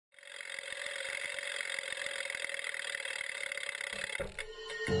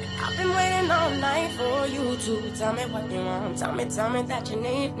I've been waiting all night for you to tell me what you want. Tell me that you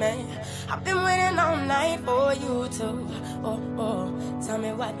need me. I've been waiting all night for you to, tell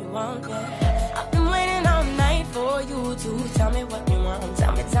me what you want, yeah. I've been waiting all night for you to tell me what you want.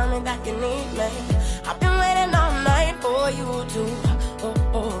 Tell me that you need me. I've been waiting all night for you to,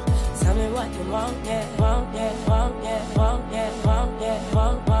 tell me what you want, yeah. Want, yeah, want, yeah, want, yeah, want, yeah,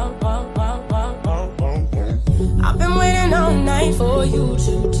 want, want, want, want, want, want, want, want. I've been waiting all night for you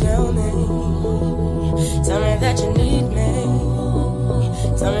to tell me that you need me,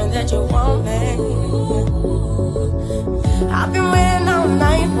 tell me that you want me. I've been waiting all